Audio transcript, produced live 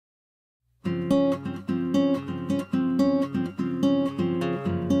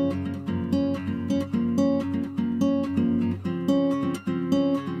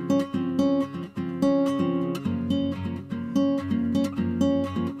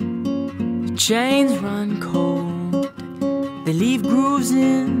chains run cold, they leave grooves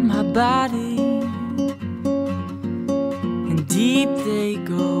in my body, and deep they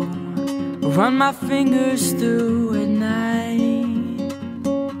go, run my fingers through at night.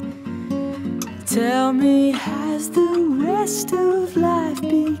 Tell me, has the rest of life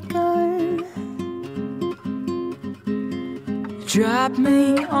begun? Drop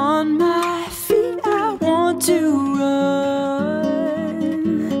me on my feet, I want to run.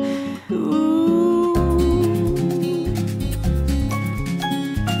 Ooh.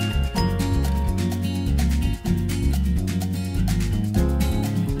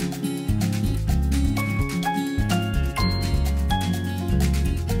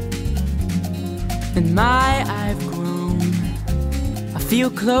 In my I've grown, I feel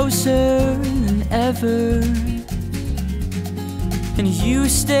closer than ever. And you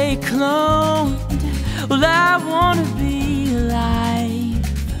stay cloned, well I wanna be alive.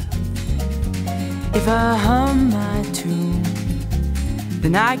 If I hum my tune,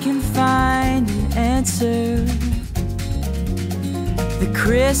 then I can find an answer. The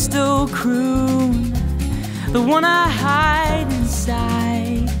crystal croon, the one I hide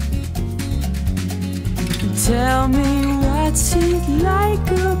inside. Tell me, what's it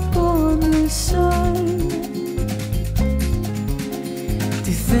like up on the sun?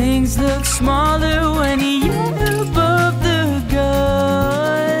 Do things look smaller when you're above the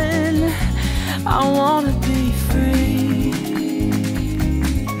gun? I wanna be free.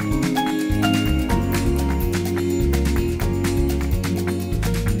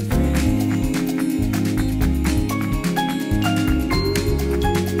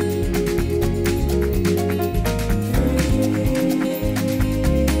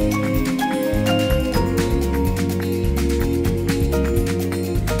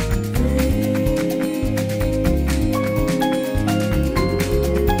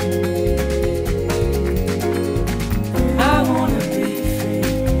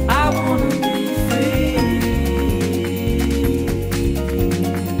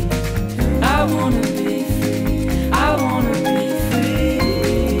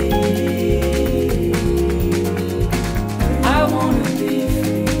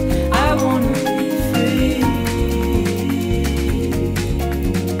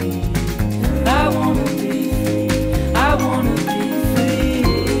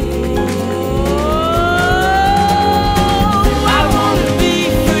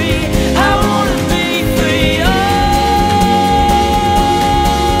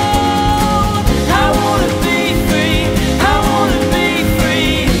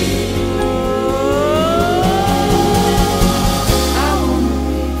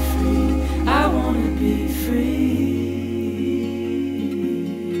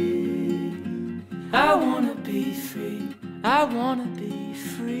 I wanna be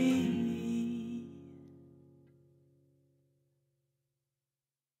free.